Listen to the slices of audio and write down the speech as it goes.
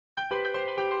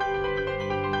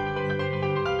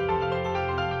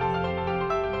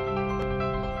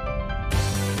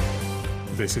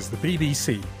This is the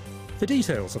BBC. For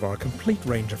details of our complete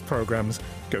range of programmes,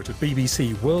 go to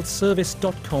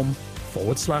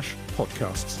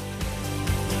bbcworldservice.com/podcasts.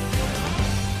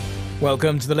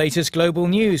 Welcome to the latest global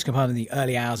news, compiled in the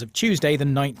early hours of Tuesday, the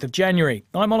 9th of January.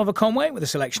 I'm Oliver Conway with a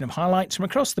selection of highlights from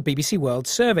across the BBC World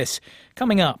Service.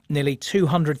 Coming up, nearly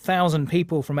 200,000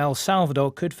 people from El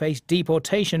Salvador could face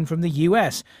deportation from the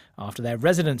US after their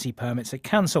residency permits are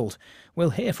cancelled.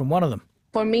 We'll hear from one of them.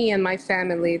 For me and my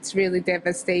family, it's really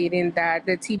devastating that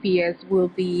the TPS will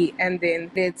be ending.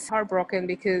 It's heartbroken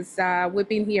because we've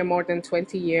been here more than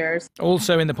 20 years.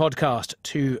 Also in the podcast,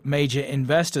 two major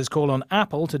investors call on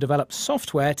Apple to develop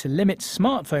software to limit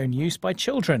smartphone use by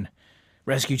children.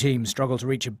 Rescue teams struggle to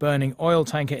reach a burning oil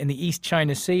tanker in the East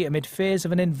China Sea amid fears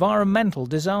of an environmental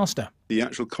disaster. The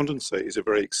actual condensate is a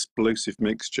very explosive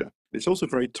mixture. It's also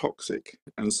very toxic,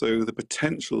 and so the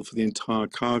potential for the entire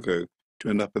cargo to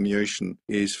end up in the ocean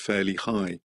is fairly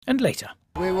high. And later.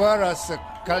 We were at a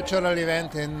cultural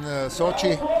event in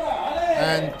Sochi,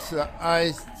 and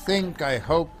I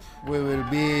hope we will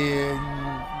be in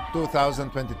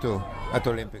 2022 at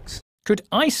Olympics. Could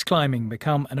ice climbing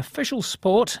become an official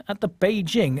sport at the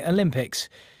Beijing Olympics?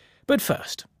 But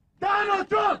first. Donald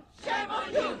Trump! Shame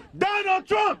on you! Donald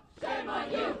Trump! Shame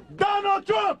on you! Donald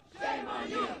Trump! Shame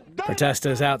on you!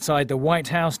 Protesters outside the White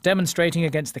House demonstrating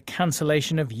against the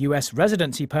cancellation of US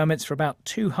residency permits for about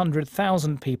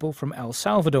 200,000 people from El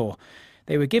Salvador.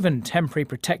 They were given temporary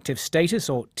protective status,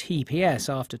 or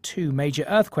TPS, after two major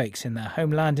earthquakes in their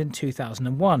homeland in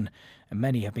 2001, and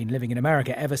many have been living in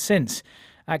America ever since.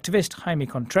 Activist Jaime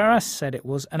Contreras said it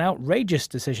was an outrageous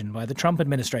decision by the Trump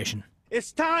administration.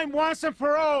 It's time once and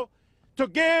for all to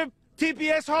give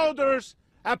TPS holders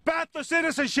a path to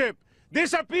citizenship.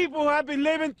 These are people who have been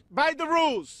living by the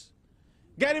rules,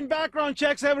 getting background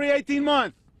checks every 18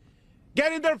 months,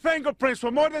 getting their fingerprints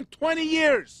for more than 20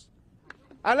 years.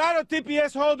 A lot of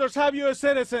TPS holders have U.S.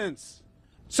 citizens.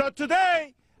 So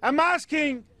today, I'm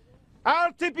asking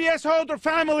our TPS holder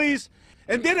families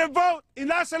and didn't vote in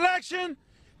last election,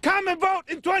 come and vote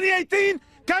in 2018,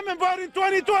 come and vote in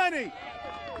 2020.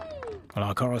 Well,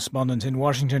 our correspondent in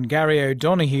Washington, Gary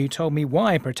O'Donoghue, told me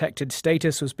why protected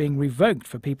status was being revoked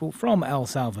for people from El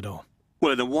Salvador.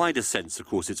 Well, in a wider sense, of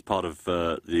course, it's part of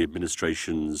the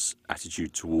administration's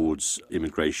attitude towards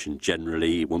immigration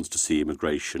generally. It wants to see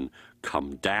immigration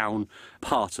come down.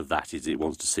 Part of that is it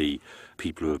wants to see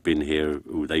people who have been here,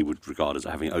 who they would regard as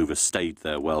having overstayed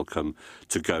their welcome,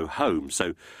 to go home.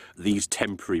 So these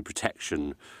temporary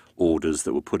protection orders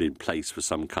that were put in place for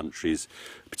some countries,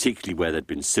 particularly where there'd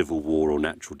been civil war or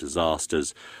natural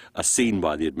disasters, are seen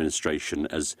by the administration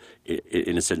as,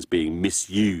 in a sense, being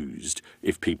misused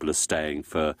if people are staying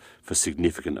for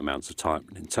significant amounts of time.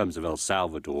 In terms of El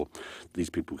Salvador, these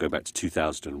people go back to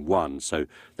 2001, so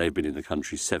they've been in the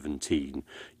country 17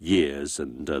 years,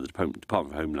 and the Department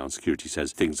of Homeland Security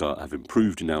says things have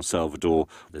improved in El Salvador.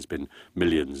 There's been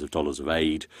millions of dollars of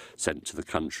aid sent to the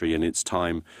country, and it's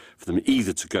time for them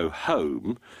either to go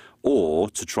home or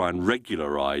to try and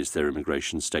regularise their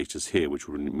immigration status here, which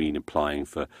would mean applying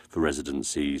for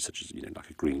residency, such as like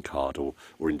a green card or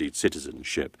indeed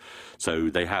citizenship.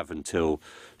 So they have until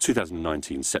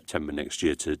 2019, September next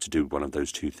year, to do one of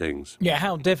those two things. Yeah,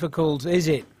 how difficult is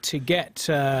it to get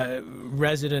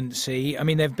residency? I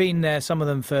mean, they've been there, some of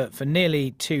them, for nearly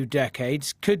 2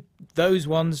 decades. Could those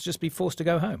ones just be forced to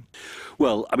go home?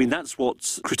 Well, I mean, that's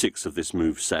what critics of this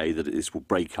move say, that this will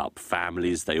break up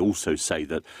families. They also say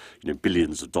that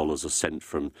billions of dollars are sent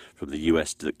from the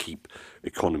US to keep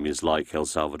economies like El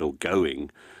Salvador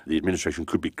going. The administration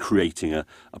could be creating a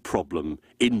problem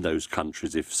in those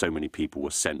countries if so many people were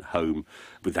sent home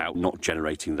without not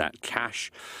generating that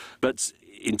cash. But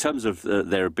in terms of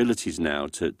their abilities now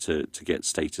to get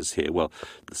status here, well,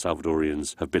 the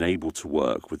Salvadorians have been able to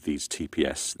work with these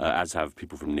TPS, as have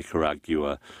people from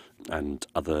Nicaragua and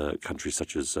other countries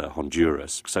such as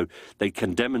Honduras. So they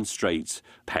can demonstrate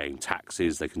paying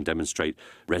taxes, they can demonstrate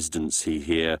residency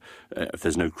here, if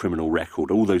there's no criminal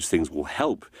record. All those things will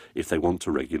help if they want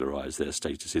to regularise their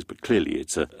statuses, but clearly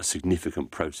it's a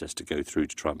significant process to go through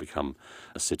to try and become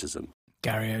a citizen.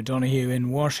 Gary O'Donoghue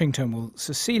in Washington. Well,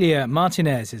 Cecilia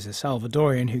Martinez is a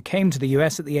Salvadorian who came to the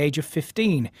US at the age of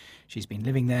 15. She's been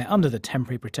living there under the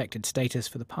temporary protected status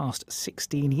for the past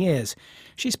 16 years.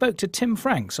 She spoke to Tim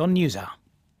Franks on Newshour.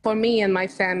 For me and my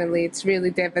family, it's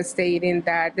really devastating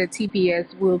that the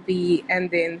TPS will be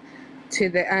ending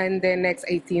in the next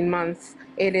 18 months.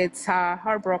 It's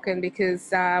heartbroken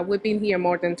because we've been here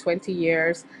more than 20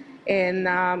 years. And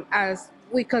as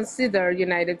we consider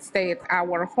United States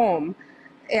our home,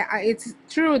 it's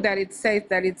true that it says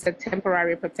that it's a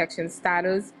temporary protection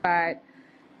status, but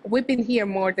We've been here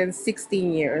more than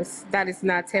 16 years. That is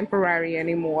not temporary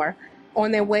anymore.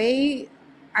 On the way,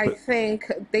 I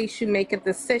think they should make a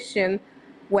decision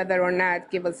whether or not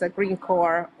give us a green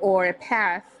card or a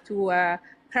path to a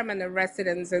permanent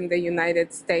residence in the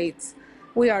United States.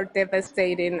 We are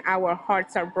devastated. Our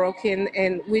hearts are broken,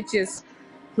 and we're just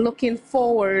looking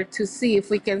forward to see if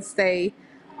we can stay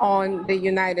on the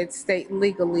United States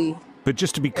legally. But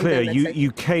just to be clear,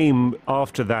 you came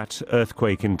after that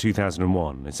earthquake in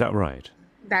 2001, is that right?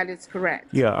 That is correct.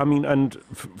 Yeah, I mean, and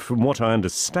from what I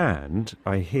understand,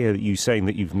 I hear you saying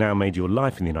that you've now made your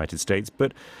life in the United States,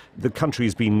 but the country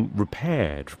has been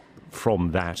repaired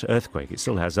from that earthquake. It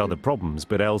still has other problems,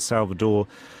 but El Salvador,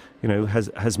 you know,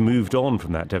 has moved on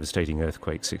from that devastating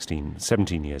earthquake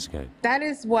 17 years ago. That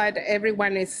is what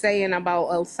everyone is saying about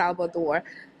El Salvador.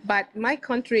 But my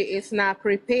country is not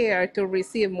prepared to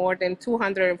receive more than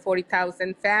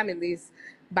 240,000 families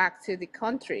back to the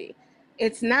country.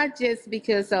 It's not just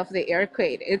because of the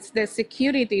earthquake, it's the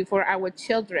security for our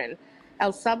children.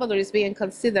 El Salvador is being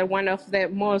considered one of the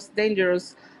most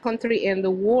dangerous countries in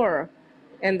the world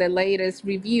in the latest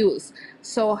reviews.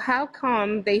 So how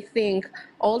come they think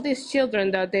all these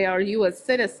children that they are U.S.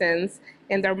 citizens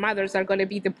and their mothers are going to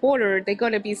be deported, they're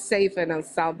going to be safe in El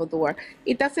Salvador?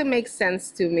 It doesn't make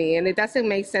sense to me, and it doesn't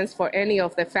make sense for any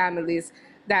of the families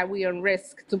that we are at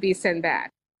risk to be sent back.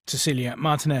 Cecilia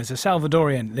Martinez, a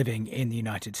Salvadorian living in the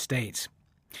United States.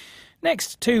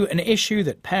 Next to an issue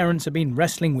that parents have been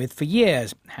wrestling with for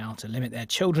years, how to limit their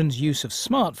children's use of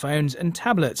smartphones and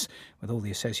tablets, with all the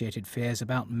associated fears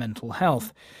about mental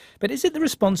health. But is it the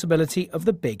responsibility of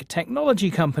the big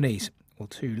technology companies? Well,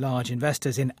 two large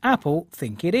investors in Apple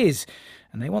think it is,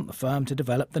 and they want the firm to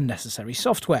develop the necessary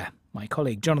software. My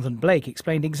colleague Jonathan Blake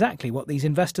explained exactly what these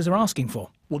investors are asking for.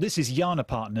 Well, this is Yana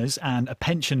Partners and a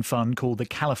pension fund called the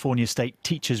California State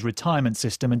Teachers Retirement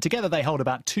System, and together they hold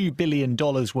about $2 billion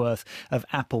worth of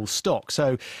Apple stock.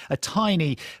 So a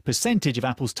tiny percentage of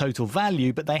Apple's total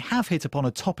value, but they have hit upon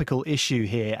a topical issue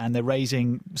here, and they're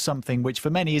raising something which for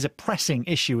many is a pressing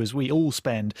issue as we all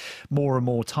spend more and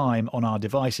more time on our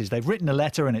devices. They've written a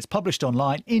letter and it's published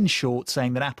online, in short,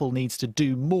 saying that Apple needs to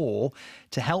do more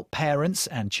to help parents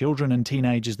and children and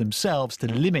teenagers themselves to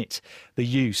limit the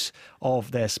use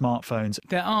of their smartphones.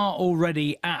 There are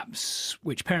already apps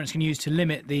which parents can use to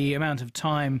limit the amount of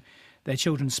time their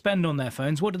children spend on their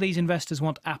phones. What do these investors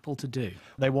want Apple to do?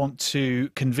 They want to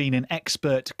convene an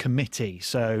expert committee,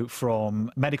 so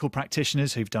from medical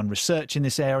practitioners who've done research in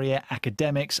this area,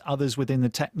 academics, others within the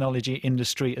technology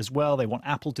industry as well. They want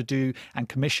Apple to do and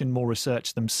commission more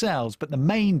research themselves. But the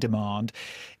main demand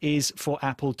is for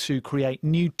Apple to create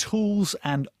new tools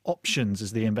and options,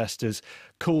 as the investors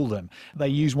call them. They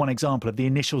use one example of the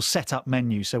initial setup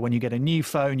menu. So when you get a new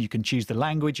phone, you can choose the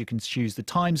language, you can choose the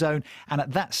time zone, and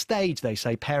at that stage, they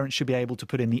say parents should be able to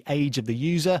put in the age of the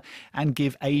user and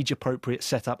give age-appropriate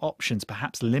setup options,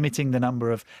 perhaps limiting the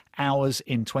number of hours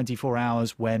in 24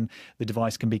 hours when the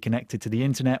device can be connected to the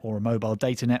internet or a mobile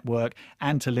data network,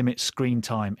 and to limit screen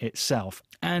time itself.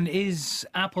 And is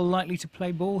Apple likely to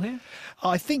play ball here?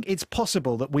 I think it's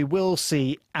possible that we will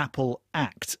see Apple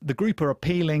act. The group are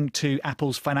appealing to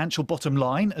Apple's financial bottom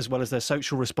line as well as their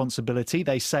social responsibility.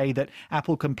 They say that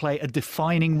Apple can play a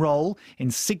defining role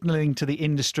in signalling to the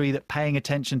industry that paying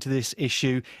attention to this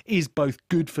issue is both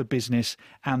good for business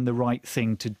and the right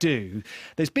thing to do.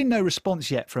 There's been no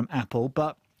response yet from Apple,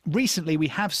 but recently we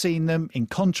have seen them, in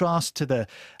contrast to the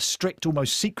strict,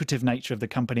 almost secretive nature of the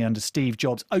company under Steve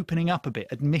Jobs, opening up a bit,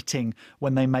 admitting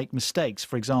when they make mistakes,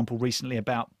 for example, recently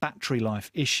about battery life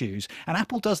issues. And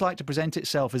Apple does like to present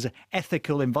itself as an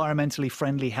ethical, environmentally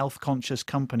friendly, health-conscious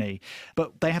company.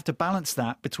 But they have to balance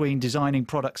that between designing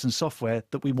products and software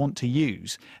that we want to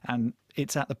use. And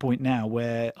it's at the point now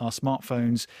where our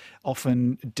smartphones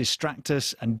often distract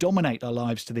us and dominate our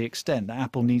lives to the extent that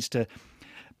Apple needs to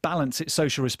balance its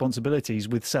social responsibilities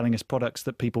with selling us products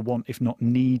that people want, if not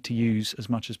need, to use as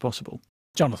much as possible.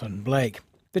 Jonathan Blake.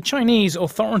 The Chinese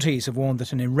authorities have warned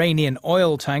that an Iranian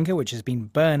oil tanker, which has been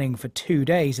burning for 2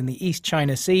 days in the East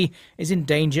China Sea, is in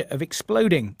danger of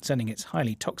exploding, sending its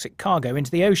highly toxic cargo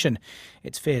into the ocean.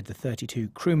 It's feared the 32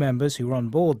 crew members who were on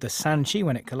board the Sanchi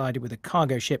when it collided with a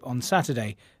cargo ship on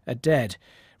Saturday are dead.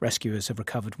 Rescuers have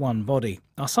recovered one body.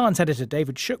 Our science editor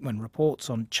David Shukman reports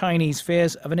on Chinese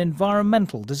fears of an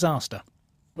environmental disaster.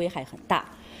 In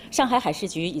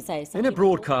a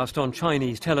broadcast on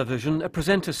Chinese television, a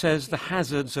presenter says the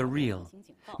hazards are real.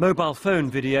 Mobile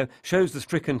phone video shows the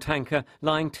stricken tanker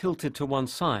lying tilted to one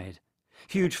side,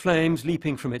 huge flames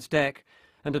leaping from its deck,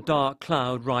 and a dark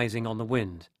cloud rising on the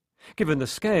wind. Given the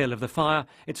scale of the fire,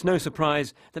 it's no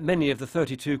surprise that many of the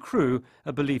 32 crew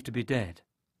are believed to be dead.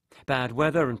 Bad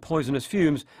weather and poisonous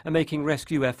fumes are making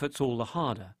rescue efforts all the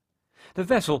harder. The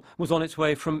vessel was on its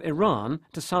way from Iran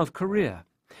to South Korea,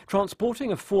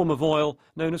 transporting a form of oil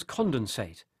known as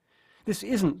condensate. This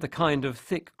isn't the kind of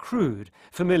thick crude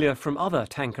familiar from other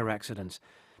tanker accidents,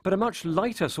 but a much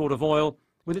lighter sort of oil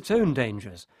with its own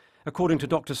dangers, according to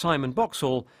Dr. Simon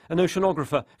Boxall, an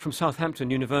oceanographer from Southampton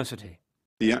University.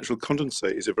 The actual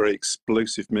condensate is a very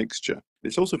explosive mixture.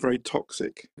 It's also very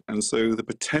toxic, and so the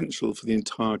potential for the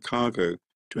entire cargo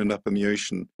to end up in the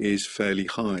ocean is fairly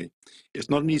high. It's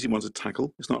not an easy one to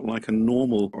tackle. It's not like a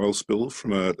normal oil spill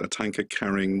from a tanker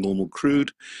carrying normal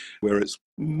crude, where it's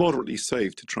moderately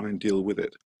safe to try and deal with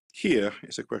it. Here,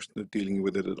 it's a question of dealing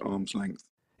with it at arm's length.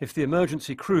 If the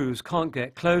emergency crews can't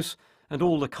get close and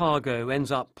all the cargo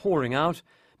ends up pouring out,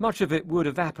 much of it would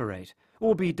evaporate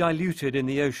or be diluted in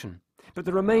the ocean, but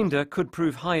the remainder could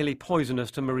prove highly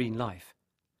poisonous to marine life.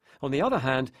 On the other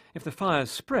hand, if the fires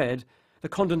spread, the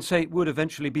condensate would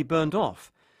eventually be burned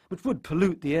off, which would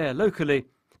pollute the air locally,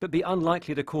 but be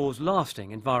unlikely to cause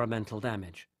lasting environmental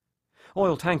damage.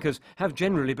 Oil tankers have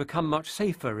generally become much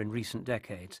safer in recent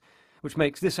decades, which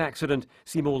makes this accident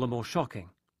seem all the more shocking.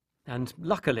 And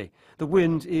luckily, the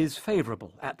wind is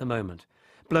favourable at the moment,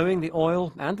 blowing the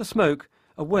oil and the smoke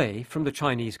away from the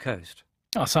Chinese coast.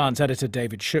 Our science editor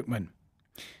David Shukman.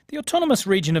 The autonomous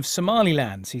region of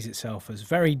Somaliland sees itself as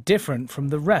very different from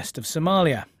the rest of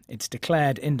Somalia. It's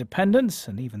declared independence,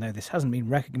 and even though this hasn't been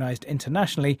recognised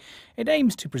internationally, it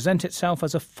aims to present itself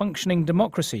as a functioning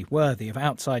democracy worthy of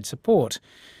outside support.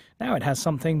 Now it has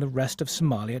something the rest of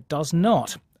Somalia does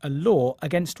not, a law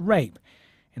against rape.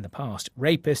 In the past,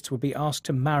 rapists would be asked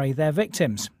to marry their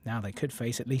victims. Now they could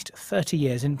face at least 30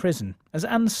 years in prison, as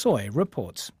Anne Soy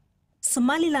reports.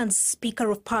 Somaliland's Speaker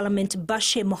of Parliament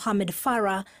Bashir Mohamed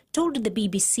Farah told the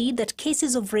BBC that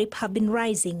cases of rape have been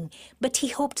rising, but he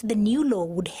hoped the new law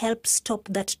would help stop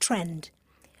that trend.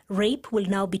 Rape will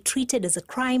now be treated as a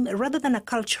crime rather than a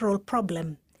cultural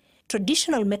problem.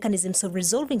 Traditional mechanisms of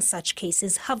resolving such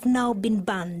cases have now been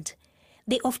banned.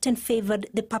 They often favoured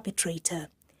the perpetrator.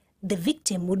 The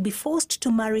victim would be forced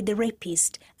to marry the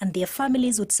rapist, and their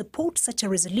families would support such a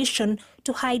resolution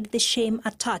to hide the shame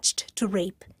attached to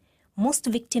rape. Most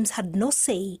victims had no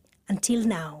say until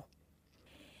now.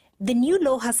 The new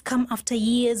law has come after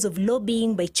years of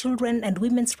lobbying by children and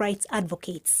women's rights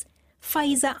advocates.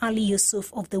 Faiza Ali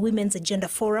Yusuf of the Women's Agenda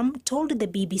Forum told the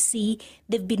BBC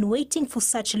they've been waiting for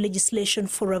such legislation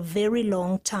for a very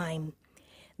long time.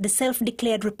 The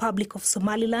self-declared Republic of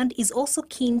Somaliland is also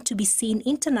keen to be seen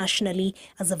internationally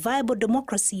as a viable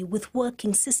democracy with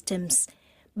working systems.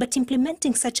 But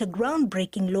implementing such a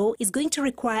groundbreaking law is going to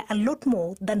require a lot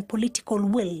more than political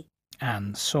will.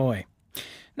 Anne Soy.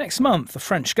 Next month, the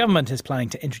French government is planning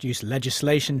to introduce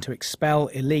legislation to expel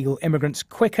illegal immigrants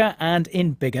quicker and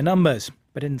in bigger numbers.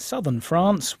 But in southern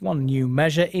France, one new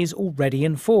measure is already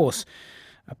in force.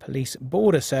 A police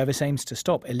border service aims to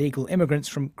stop illegal immigrants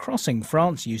from crossing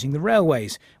France using the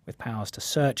railways, with powers to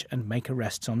search and make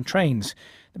arrests on trains.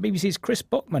 The BBC's Chris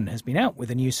Bockman has been out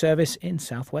with a new service in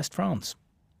southwest France.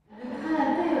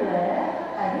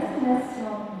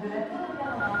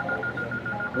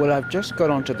 Well, I've just got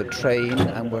onto the train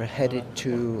and we're headed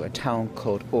to a town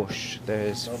called Auch.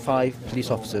 There's 5 police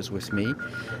officers with me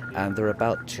and they're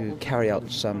about to carry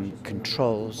out some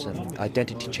controls and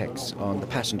identity checks on the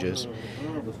passengers.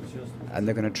 And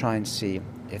they're going to try and see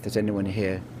if there's anyone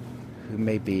here who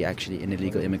may be actually an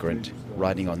illegal immigrant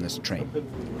riding on this train.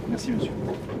 Merci, monsieur.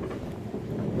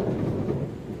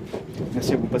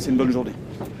 Merci à vous. Passez une bonne journée.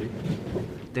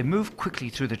 They move quickly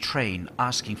through the train,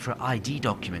 asking for ID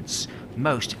documents.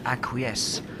 Most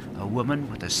acquiesce. A woman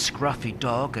with a scruffy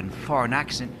dog and foreign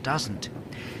accent doesn't.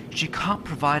 She can't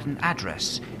provide an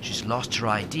address. She's lost her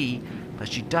ID,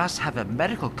 but she does have a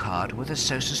medical card with a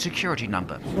social security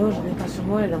number. Non, je n'ai pas sur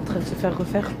moi, elle est en train de se faire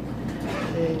refaire.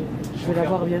 Je vais la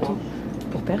voir bientôt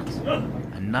pour perte.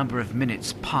 A number of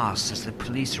minutes pass as the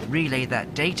police relay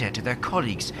that data to their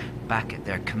colleagues back at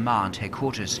their command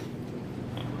headquarters.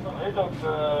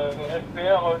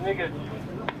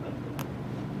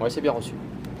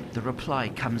 The reply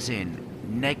comes in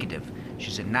negative.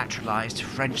 She's a naturalized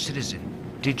French citizen.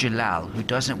 Dijalal, who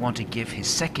doesn't want to give his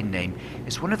second name,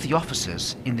 is one of the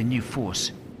officers in the new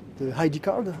force. The ID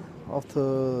card of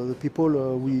the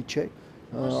people we check.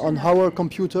 On our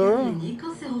computer,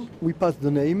 we pass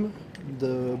the name,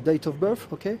 the date of birth,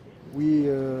 okay? We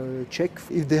check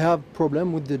if they have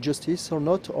problem with the justice or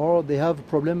not, or they have a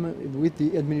problem with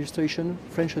the administration,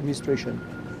 French administration.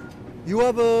 You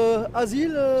have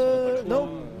asile? No?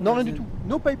 No, rien du tout.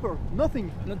 No paper,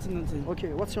 nothing? Nothing.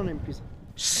 Okay, what's your name, please?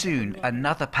 Soon,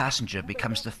 another passenger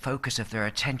becomes the focus of their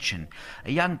attention,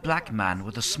 a young black man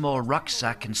with a small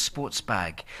rucksack and sports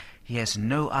bag. He has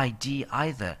no ID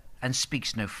either and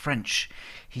speaks no French.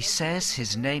 He says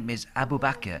his name is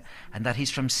Abubakar and that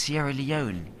he's from Sierra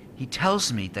Leone. He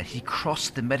tells me that he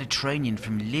crossed the Mediterranean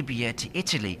from Libya to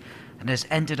Italy and has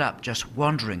ended up just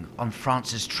wandering on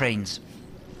France's trains.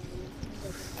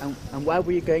 And why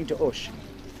were you going to Osh?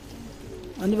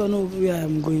 I never know where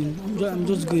I'm going. I'm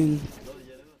just going.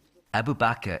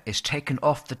 Abubakar is taken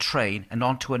off the train and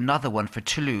onto another one for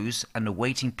Toulouse and a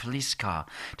waiting police car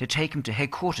to take him to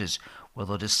headquarters where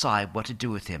they'll decide what to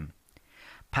do with him.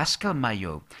 Pascal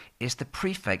Maillot is the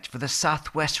prefect for the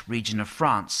southwest region of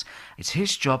France. It's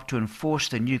his job to enforce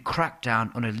the new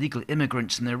crackdown on illegal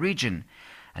immigrants in the region,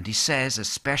 and he says a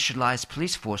specialized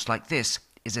police force like this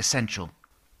is essential.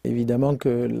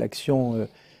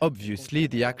 Obviously,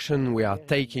 the action we are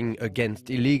taking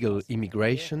against illegal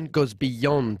immigration goes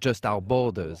beyond just our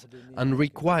borders and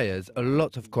requires a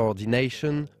lot of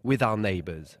coordination with our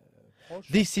neighbors.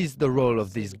 This is the role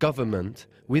of this government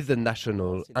with the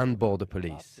national and border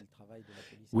police.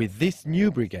 With this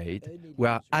new brigade, we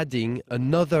are adding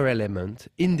another element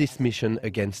in this mission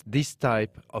against this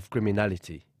type of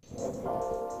criminality.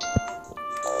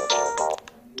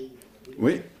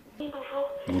 Oui.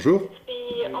 Bonjour.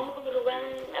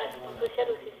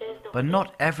 But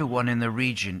not everyone in the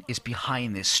region is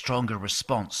behind this stronger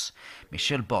response.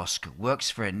 Michel Bosque works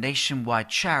for a nationwide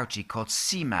charity called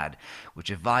CIMAD,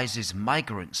 which advises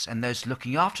migrants and those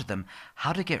looking after them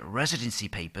how to get residency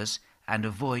papers and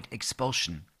avoid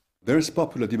expulsion. There is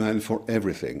popular demand for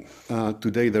everything.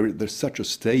 Today there's such a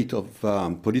state of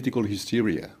political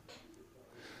hysteria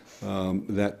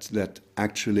that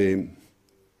actually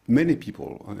many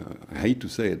people, I hate to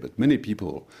say it, but many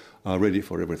people are ready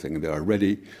for everything. They are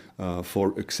ready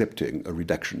for accepting a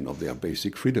reduction of their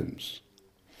basic freedoms.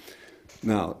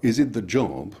 Now, is it the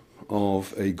job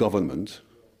of a government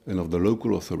and of the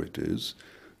local authorities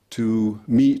to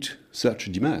meet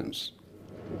such demands?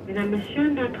 Mesdames,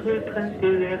 Messieurs, notre train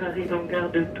TER arrive en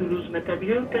gare de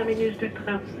Toulouse-Matabiau, terminus du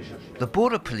train. The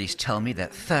border police tell me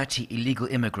that 30 illegal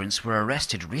immigrants were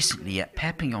arrested recently at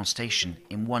Perpignan station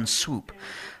in one swoop.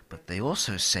 But they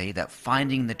also say that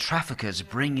finding the traffickers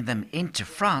bringing them into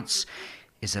France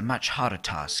is a much harder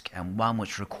task and one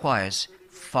which requires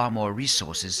far more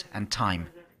resources and time.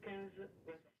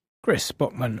 Chris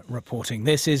Bockman reporting.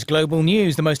 This is Global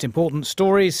News, the most important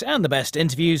stories and the best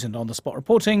interviews and on-the-spot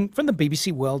reporting from the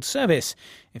BBC World Service.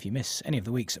 If you miss any of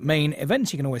the week's main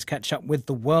events, you can always catch up with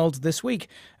The World This Week,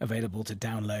 available to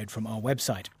download from our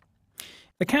website.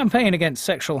 The campaign against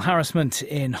sexual harassment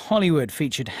in Hollywood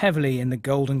featured heavily in the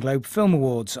Golden Globe Film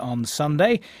Awards on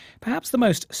Sunday. Perhaps the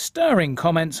most stirring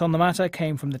comments on the matter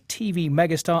came from the TV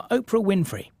megastar Oprah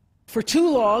Winfrey. For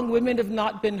too long, women have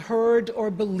not been heard or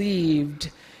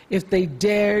believed if they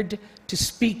dared to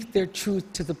speak their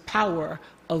truth to the power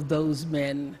of those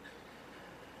men.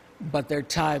 But their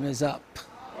time is up.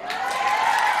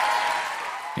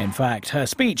 In fact, her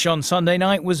speech on Sunday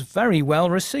night was very well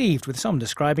received, with some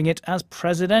describing it as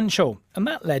presidential, and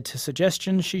that led to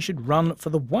suggestions she should run for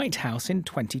the White House in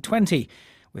 2020,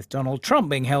 with Donald Trump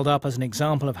being held up as an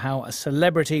example of how a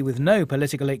celebrity with no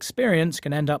political experience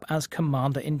can end up as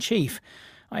commander-in-chief.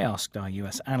 I asked our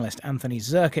US analyst Anthony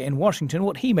Zerka in Washington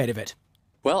what he made of it.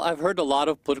 Well, I've heard a lot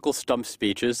of political stump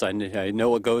speeches. I know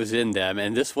what goes in them,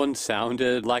 and this one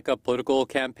sounded like a political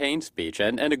campaign speech,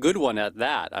 and a good one at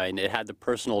that. I mean, it had the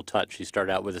personal touch. She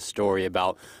started out with a story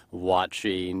about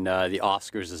watching the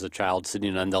Oscars as a child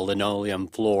sitting on the linoleum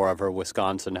floor of her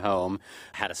Wisconsin home.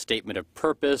 Had a statement of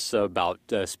purpose about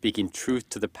speaking truth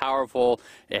to the powerful.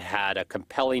 It had a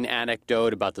compelling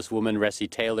anecdote about this woman, Ressie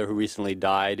Taylor, who recently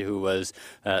died, who was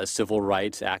a civil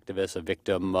rights activist, a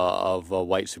victim of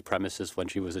white supremacists when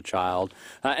she was a child,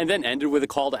 and then ended with a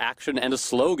call to action and a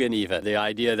slogan even, the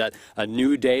idea that a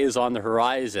new day is on the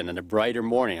horizon and a brighter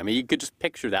morning. I mean, you could just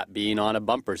picture that being on a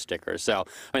bumper sticker. So,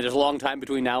 I mean, there's a long time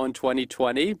between now and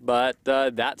 2020, but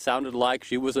that sounded like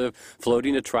she was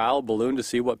floating a trial balloon to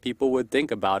see what people would think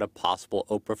about a possible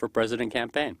Oprah for President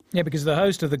campaign. Yeah, because the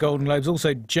host of the Golden Globes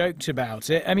also joked about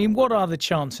it. I mean, what are the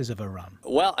chances of a run?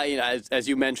 Well, as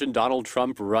you mentioned, Donald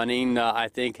Trump running, I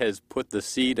think, has put the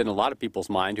seed in a lot of people's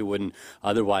mind who wouldn't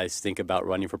otherwise think about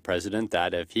running for president,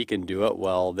 that if he can do it,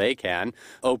 well, they can.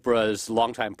 Oprah's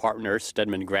longtime partner,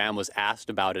 Stedman Graham, was asked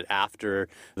about it after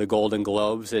the Golden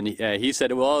Globes, and he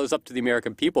said, well, it was up to the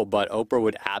American people, but Oprah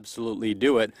would absolutely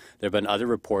do it. There have been other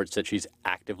reports that she's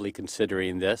actively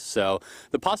considering this, so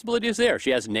the possibility is there.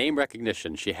 She has name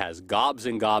recognition. She has gobs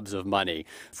and gobs of money.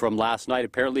 From last night,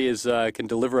 apparently can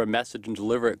deliver a message and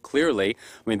deliver it clearly.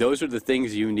 I mean, those are the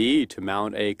things you need to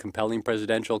mount a compelling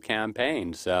presidential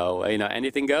campaign. So,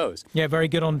 anything goes. Yeah, very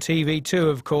good on TV too,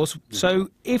 of course. So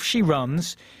if she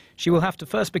runs, she will have to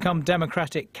first become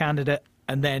Democratic candidate,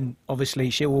 and then obviously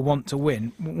she will want to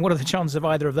win. What are the chances of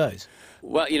either of those?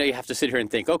 Well, you have to sit here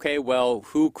and think, okay, well,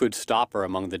 who could stop her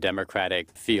among the Democratic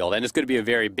field? And it's going to be a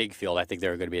very big field. I think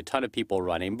there are going to be a ton of people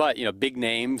running, but, big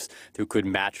names who could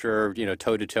match her,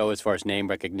 toe-to-toe as far as name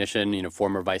recognition,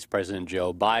 former Vice President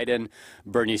Joe Biden,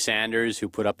 Bernie Sanders, who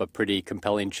put up a pretty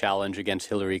compelling challenge against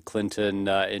Hillary Clinton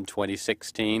in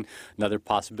 2016. Another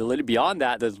possibility. Beyond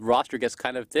that, the roster gets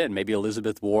kind of thin. Maybe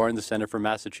Elizabeth Warren, the senator from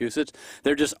Massachusetts.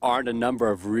 There just aren't a number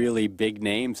of really big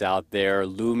names out there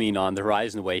looming on the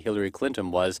horizon the way Hillary Clinton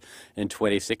was in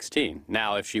 2016.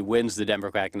 Now, if she wins the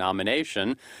Democratic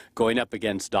nomination, going up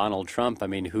against Donald Trump, I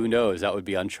mean, who knows? That would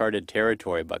be uncharted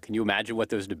territory. But can you imagine what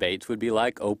those debates would be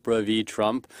like? Oprah v.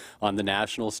 Trump on the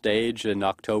national stage in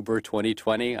October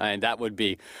 2020? And that would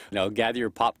be, gather your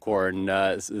popcorn,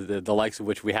 the likes of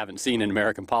which we haven't seen in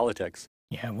American politics.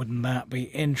 Yeah, wouldn't that be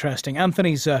interesting?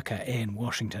 Anthony Zerka in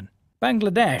Washington.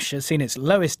 Bangladesh has seen its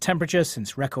lowest temperature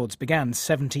since records began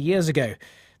 70 years ago.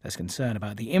 There's concern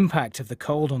about the impact of the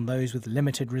cold on those with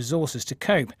limited resources to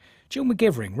cope. Jill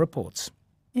McGivering reports.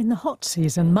 In the hot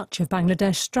season, much of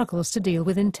Bangladesh struggles to deal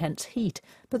with intense heat,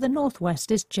 but the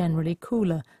northwest is generally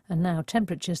cooler, and now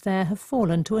temperatures there have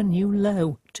fallen to a new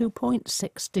low,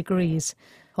 2.6 degrees.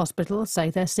 Hospitals say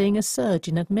they're seeing a surge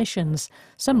in admissions.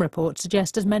 Some reports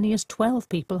suggest as many as 12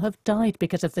 people have died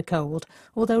because of the cold,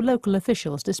 although local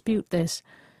officials dispute this.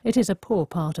 It is a poor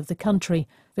part of the country.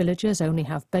 Villagers only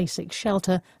have basic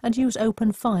shelter and use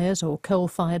open fires or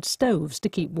coal-fired stoves to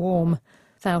keep warm.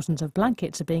 Thousands of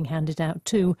blankets are being handed out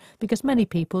too, because many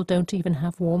people don't even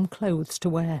have warm clothes to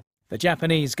wear. The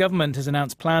Japanese government has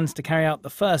announced plans to carry out the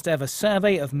first ever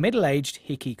survey of middle-aged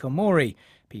hikikomori,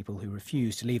 people who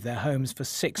refuse to leave their homes for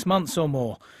 6 months or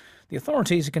more. The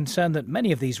authorities are concerned that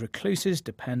many of these recluses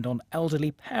depend on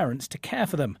elderly parents to care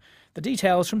for them. The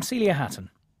details from Celia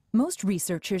Hatton. Most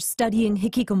researchers studying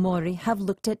hikikomori have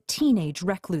looked at teenage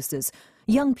recluses,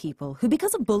 young people who,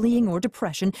 because of bullying or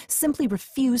depression, simply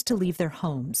refuse to leave their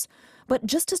homes. But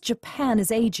just as Japan is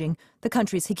aging, the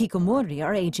country's hikikomori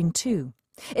are aging too.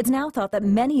 It's now thought that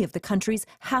many of the country's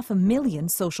 500,000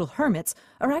 social hermits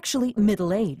are actually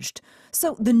middle-aged.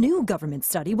 So the new government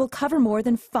study will cover more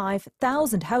than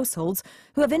 5,000 households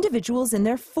who have individuals in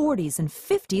their 40s and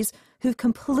 50s who've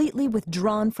completely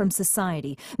withdrawn from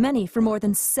society, many for more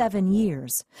than 7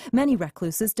 years. Many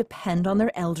recluses depend on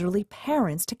their elderly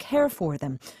parents to care for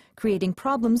them, creating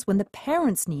problems when the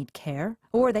parents need care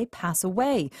or they pass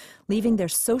away, leaving their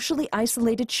socially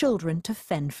isolated children to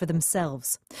fend for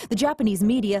themselves. The Japanese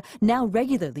media now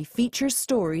regularly features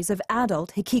stories of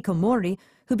adult hikikomori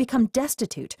who become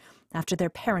destitute after their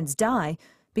parents die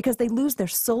because they lose their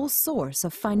sole source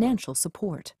of financial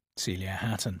support. Celia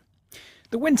Hatton.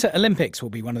 The Winter Olympics will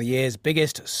be one of the year's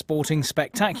biggest sporting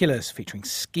spectaculars, featuring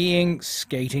skiing,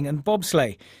 skating and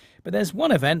bobsleigh. But there's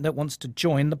one event that wants to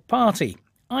join the party.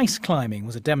 Ice climbing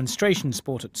was a demonstration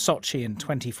sport at Sochi in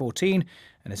 2014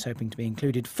 and is hoping to be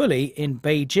included fully in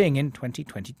Beijing in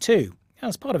 2022.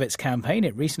 As part of its campaign,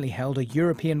 it recently held a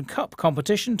European Cup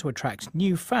competition to attract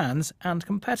new fans and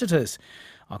competitors.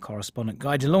 Our correspondent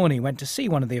Guy Delaunay went to see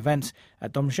one of the events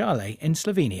at Domžale in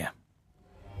Slovenia.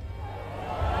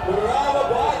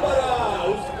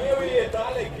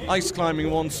 Ice climbing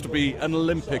wants to be an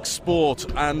Olympic sport,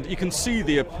 and you can see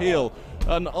the appeal.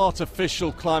 An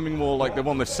artificial climbing wall like the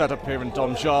one they set up here in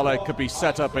Domžale could be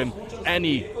set up in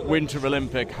any Winter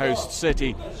Olympic host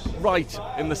city, right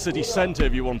in the city centre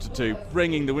if you wanted to,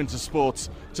 bringing the winter sports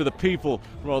to the people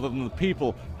rather than the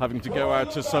people having to go out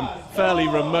to some fairly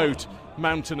remote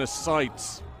mountainous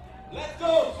sites.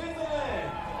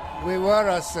 We were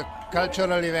as a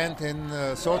cultural event in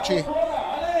Sochi,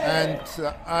 and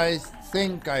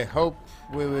I hope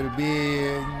we will be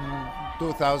in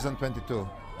 2022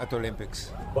 at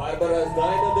Olympics.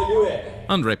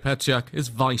 Andrei Petsiak is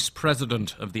Vice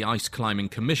President of the Ice Climbing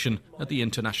Commission at the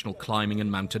International Climbing and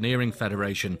Mountaineering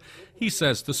Federation. He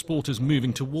says the sport is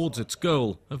moving towards its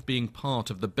goal of being part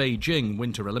of the Beijing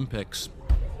Winter Olympics.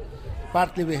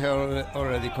 Partly we have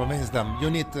already convinced them. You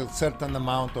need a certain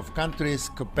amount of countries,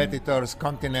 competitors,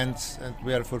 continents, and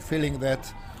we are fulfilling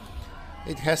that.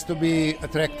 It has to be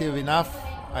attractive enough.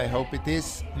 I hope it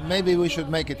is. Maybe we should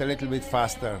make it a little bit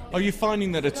faster. Are you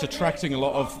finding that it's attracting a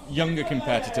lot of younger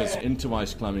competitors into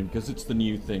ice climbing because it's the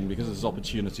new thing, because there's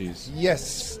opportunities?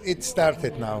 Yes, it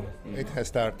started now. It has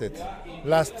started.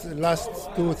 Last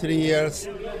 2-3 years,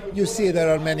 you see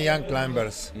there are many young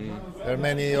climbers. There are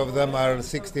many of them are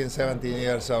 16, 17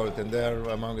 years old, and they're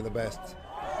among the best.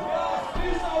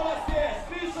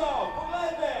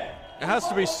 It has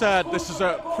to be said, this is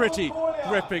a pretty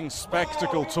gripping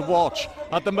spectacle to watch.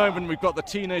 At the moment, we've got the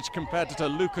teenage competitor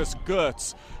Lucas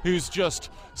Gertz, who's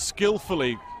just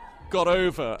skillfully got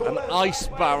over an ice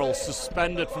barrel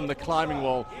suspended from the climbing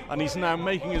wall, and he's now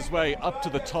making his way up to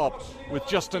the top with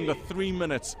just under 3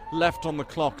 minutes left on the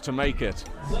clock to make it.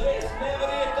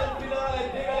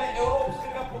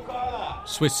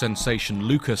 Swiss sensation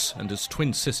Lucas and his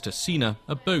twin sister Sina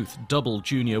are both double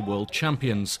junior world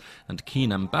champions and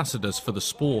keen ambassadors for the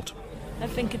sport. I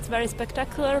think it's very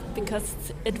spectacular because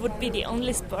it would be the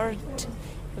only sport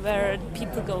where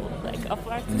people go like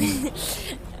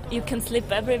upwards. You can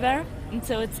slip everywhere, and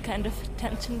so it's kind of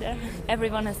tension there.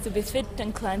 Everyone has to be fit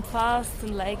and climb fast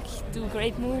and like do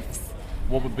great moves.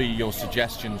 What would be your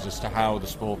suggestions as to how the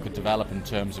sport could develop in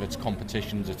terms of its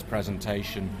competitions, its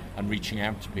presentation and reaching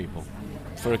out to people?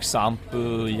 For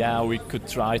example, we could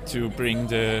try to bring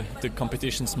the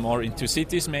competitions more into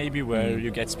cities maybe, where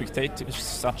you get spectators,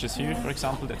 such as here, for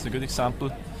example. That's a good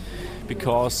example.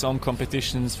 Because some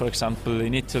competitions, for example,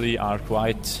 in Italy are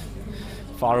quite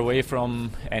far away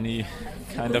from any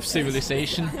kind of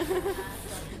civilization.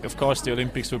 Of course, the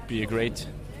Olympics would be a great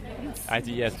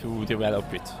idea to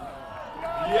develop it.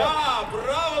 Yeah,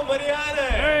 bravo, Marianne!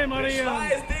 Hey,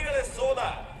 Marianne!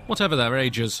 Whatever their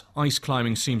ages, ice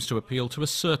climbing seems to appeal to a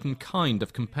certain kind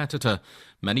of competitor.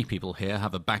 Many people here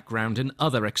have a background in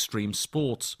other extreme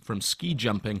sports, from ski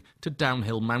jumping to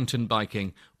downhill mountain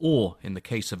biking, or, in the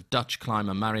case of Dutch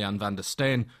climber Marianne van der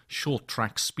Steen, short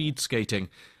track speed skating.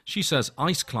 She says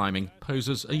ice climbing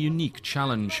poses a unique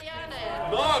challenge.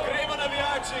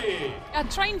 I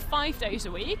train 5 days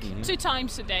a week, 2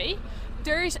 times a day.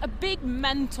 There is a big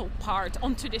mental part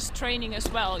onto this training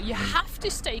as well. You have to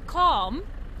stay calm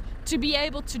to be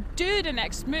able to do the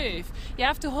next move. You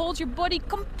have to hold your body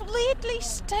completely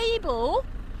stable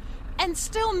and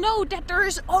still know that there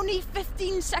is only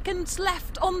 15 seconds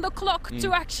left on the clock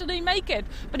to actually make it.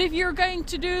 But if you're going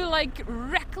to do like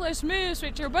reckless moves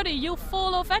with your body, you'll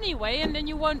fall off anyway and then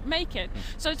you won't make it.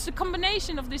 So it's a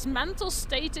combination of this mental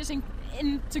status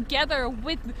in together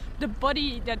with the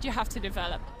body that you have to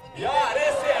develop.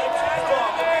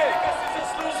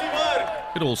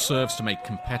 It all serves to make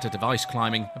competitive ice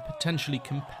climbing a potentially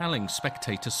compelling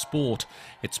spectator sport.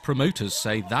 Its promoters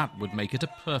say that would make it a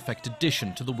perfect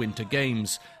addition to the Winter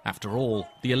Games. After all,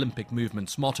 the Olympic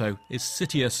movement's motto is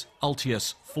Citius,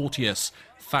 Altius, Fortius,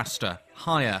 faster,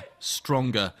 higher,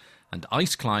 stronger. And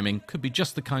ice climbing could be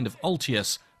just the kind of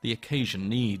Altius the occasion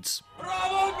needs.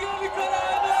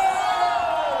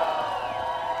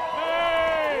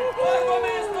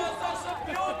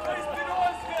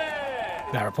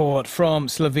 That report from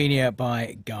Slovenia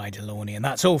by Guy Delaunay. And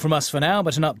that's all from us for now,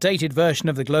 but an updated version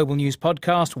of the Global News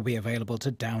podcast will be available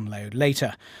to download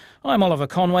later. I'm Oliver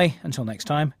Conway. Until next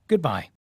time, goodbye.